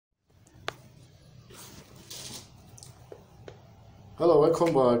Hello,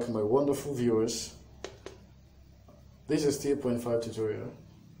 welcome back my wonderful viewers. This is 3.5 tutorial.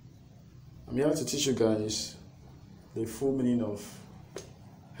 I'm here to teach you guys the full meaning of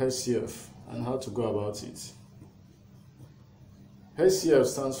HCF and how to go about it. HCF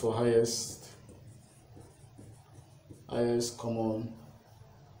stands for highest common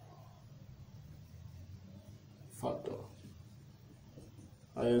factor.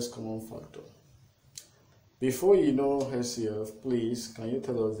 Highest common factor. Before you know HCF, please, can you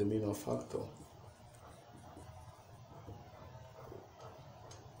tell us the meaning of factor?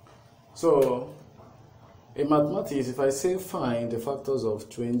 So, in mathematics, if I say find the factors of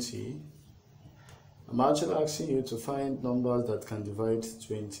 20, I'm actually asking you to find numbers that can divide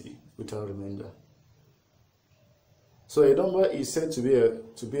 20 without remainder. So a number is said to be a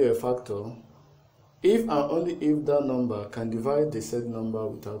factor if and only if that number can divide the said number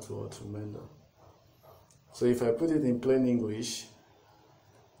without what? Remainder. So if I put it in plain English,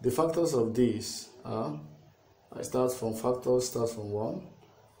 the factors of this are, factors start from 1,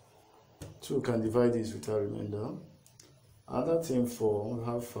 2 can divide this without remainder. Another thing 4, we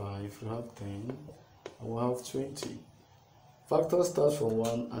have 5, we have 10, and we have 20. Factors start from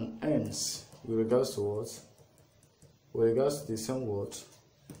 1 and ends with regards to what? With regards to the same what?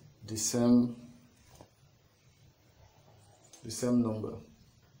 The same number.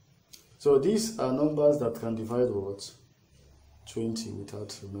 So these are numbers that can divide what? 20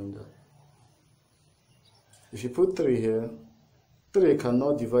 without remainder. If you put 3 here, 3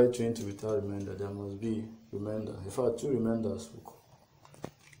 cannot divide 20 without remainder. There must be remainder. In fact, 2 remainders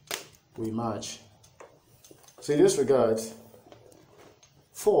will match. So in this regard,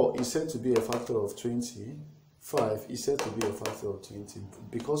 4 is said to be a factor of 20. 5 is said to be a factor of 20.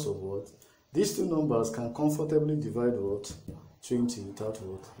 Because of what? These two numbers can comfortably divide what? 20 without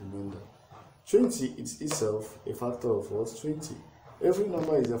what? Remainder. 20 is itself a factor of what? 20. Every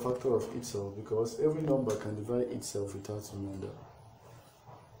number is a factor of itself because every number can divide itself without remainder.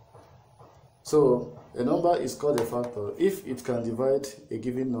 So a number is called a factor if it can divide a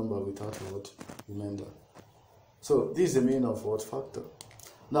given number without what? Remainder. So this is the meaning of what? Factor.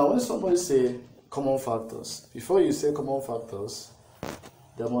 Now when somebody say common factors, before you say common factors,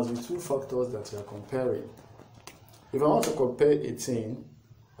 there must be two factors that you are comparing. If I want to compare 18,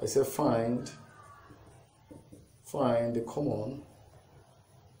 I say find the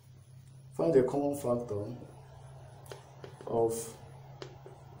common factor of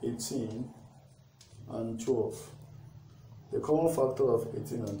 18 and 12. The common factor of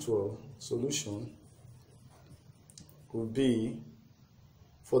 18 and 12 solution would be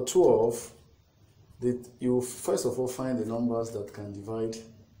for 12 that you first of all find the numbers that can divide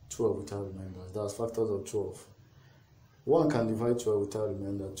 12 without remainder. That's factors of 12. 1 can divide 12 without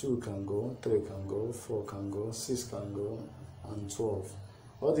remainder, 2 can go, 3 can go, 4 can go, 6 can go, and 12.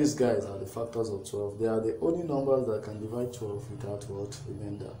 All these guys are the factors of 12. They are the only numbers that can divide 12 without what?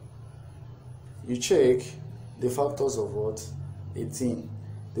 Remainder. You check the factors of what? 18.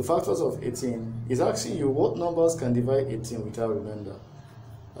 The factors of 18 is asking you what numbers can divide 18 without remainder.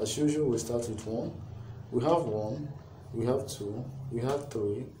 As usual, we start with 1. We have 1, we have 2, we have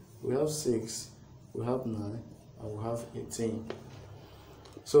 3, we have 6, we have 9, and we have 18.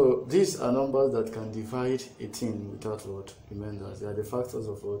 So these are numbers that can divide 18 without what? Reminders. They are the factors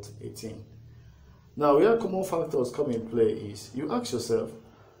of what? 18. Now where common factors come in play is, you ask yourself,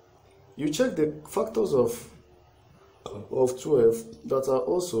 you check the factors of 12 that are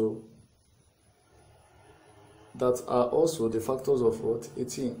also the factors of what?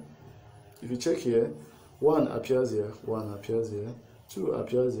 18. If you check here, 1 appears here, 1 appears here, 2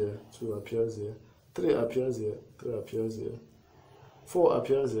 appears here, 2 appears here, 3 appears here, 3 appears here, 4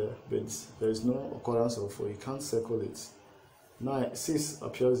 appears here, but there is no occurrence of 4, you can't circle it. 6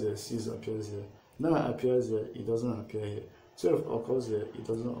 appears here, 6 appears here, 9 appears here, it doesn't appear here, 12 occurs here, it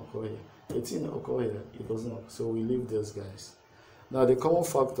doesn't occur here, 18 occurs here, it doesn't occur, so we leave those guys. Now the common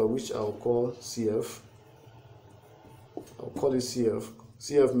factor, which I'll call CF, I'll call it CF.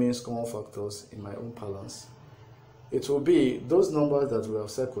 CF means common factors in my own parlance. It will be those numbers that we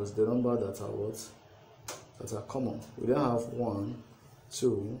have circled, the number that are what? That are common. We then have 1,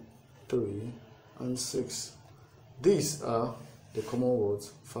 2, 3, and 6. These are the common word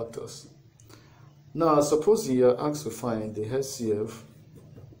factors. Now, suppose you are asked to find the HCF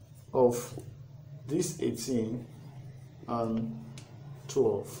of this 18 and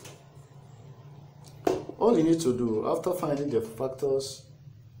 12. All you need to do after finding the factors,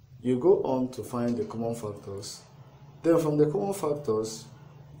 you go on to find the common factors. Then from the common factors,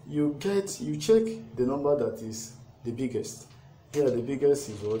 you check the number that is the biggest. Here the biggest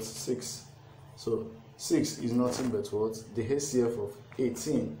is what? 6. So 6 is nothing but what? The HCF of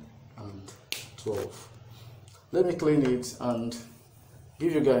 18 and 12. Let me clean it and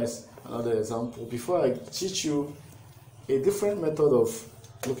give you guys another example before I teach you a different method of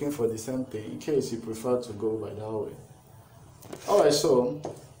looking for the same thing in case you prefer to go by that way. Alright, so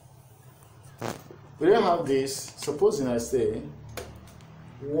we don't have this. Supposing I say,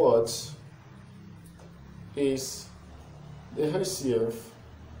 what is the HCF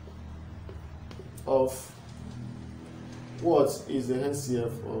of what is the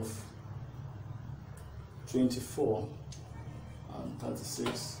HCF of 24 and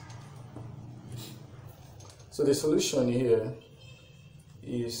 36? So the solution here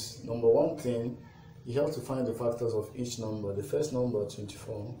is, number one thing, you have to find the factors of each number. The first number,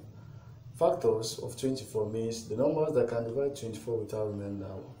 24. Factors of 24 means the numbers that can divide 24 without remainder.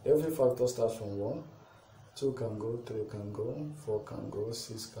 Every factor starts from 1. 2 can go, 3 can go, 4 can go,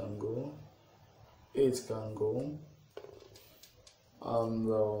 6 can go, 8 can go,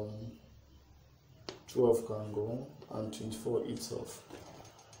 and 12 can go, and 24 itself.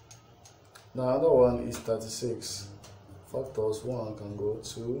 Now another one is 36. Factors 1 can go,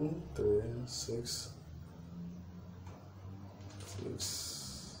 2, 3, 6,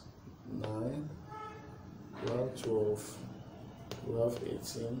 9, we have 12, we have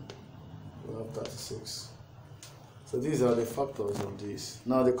 18, we have 36. So these are the factors of this.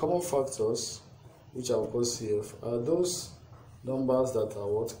 Now the common factors, which I will call CF, are those numbers that are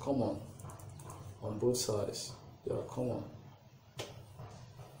what? Common on both sides. They are common.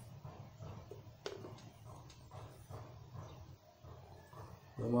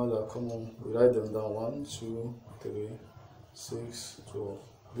 Numbers are common. We write them down: 1, 2, 3, 6, 12.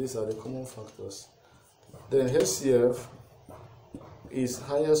 These are the common factors. Then HCF is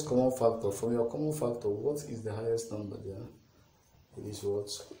highest common factor. From your common factor, what is the highest number there? It is what?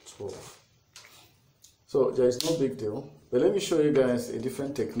 12. So there is no big deal. But let me show you guys a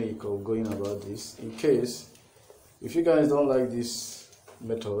different technique of going about this. In case, if you guys don't like this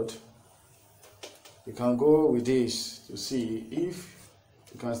method, you can go with this to see if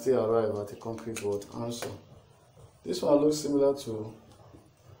you can still arrive at a concrete answer. This one looks similar to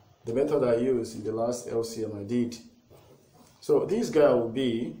the method I used in the last LCM I did. So this guy will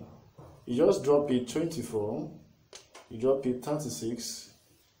be, you just drop it 24, you drop it 36,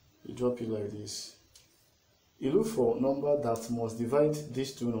 you drop it like this. You look for a number that must divide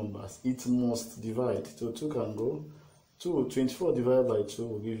these two numbers. It must divide. So 2 can go. 24 divided by 2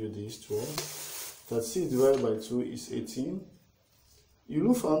 will give you this, 12. 36 divided by 2 is 18. You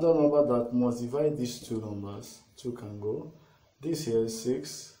look for another number that must divide these two numbers. 2 can go. This here is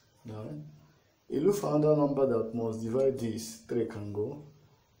 6, 9. You look for another number that must divide this. 3 can go.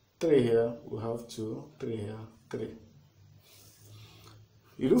 3 here, we have 2. 3 here, 3.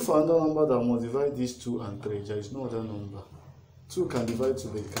 You look for another number that must divide these 2 and 3. There is no other number. 2 can divide 2,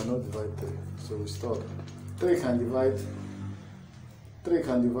 but it cannot divide 3. So we stop. 3 can divide 3,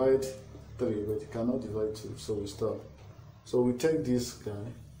 but it cannot divide 2. So we stop. So we take this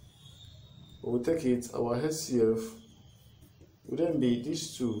guy. We take it. Our HCF would then be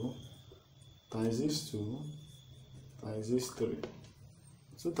these 2 times this 2 times this 3.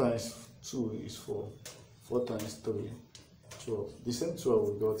 2 times 2 is 4. 4 times 3, 12. The same 12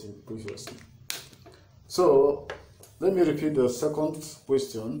 we got in previously. So let me repeat the second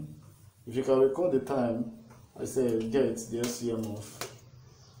question. If you can recall the time, I said get the LCM of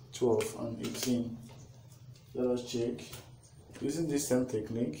 12 and 18. Let us check. Using this same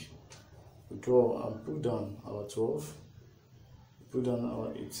technique, we draw and put down our 12, put down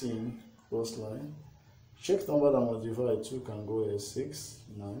our 18 cross line. Check number that must divide. 2 can go as 6,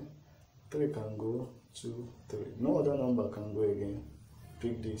 9, 3 can go, 2, 3. No other number can go again.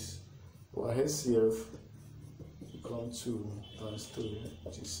 Pick this. Our HCF becomes 2 times 3,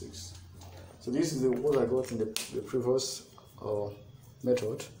 which is 6. So this is what I got in the previous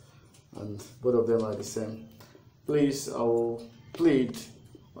method, and both of them are the same. Please, I will plead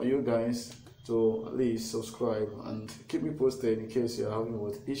on you guys to at least subscribe and keep me posted in case you are having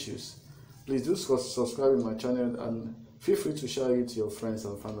what issues. Please do subscribe in my channel and feel free to share it to your friends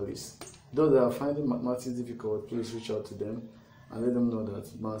and families. Those that are finding maths difficult, please reach out to them and let them know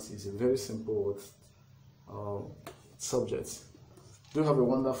that maths is a very simple subject. Do have a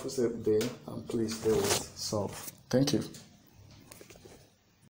wonderful day and please stay with solve. Thank you.